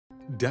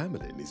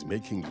Damelin is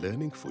making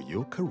learning for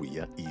your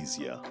career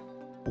easier.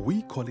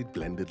 We call it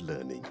blended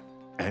learning,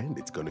 and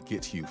it's going to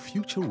get you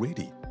future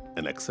ready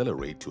and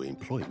accelerate your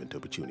employment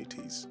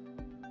opportunities.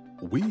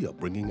 We are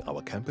bringing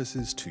our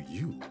campuses to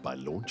you by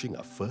launching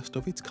a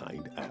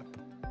first-of-its-kind app.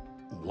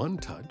 One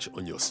touch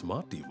on your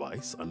smart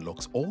device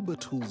unlocks all the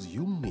tools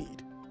you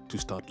need to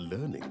start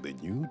learning the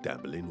new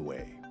Damelin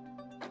way.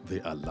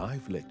 There are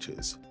live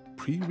lectures,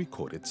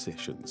 pre-recorded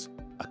sessions,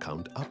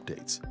 account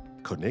updates,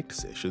 connect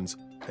sessions,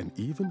 and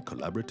even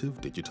collaborative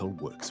digital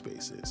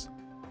workspaces.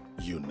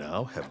 You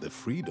now have the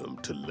freedom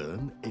to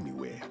learn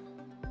anywhere.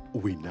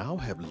 We now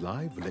have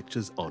live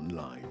lectures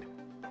online,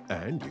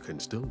 and you can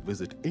still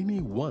visit any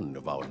one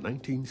of our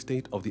 19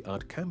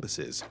 state-of-the-art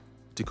campuses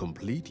to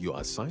complete your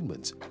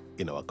assignments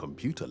in our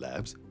computer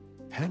labs,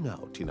 hang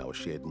out in our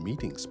shared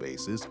meeting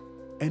spaces,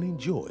 and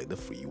enjoy the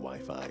free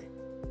Wi-Fi.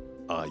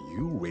 Are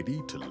you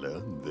ready to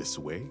learn this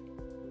way?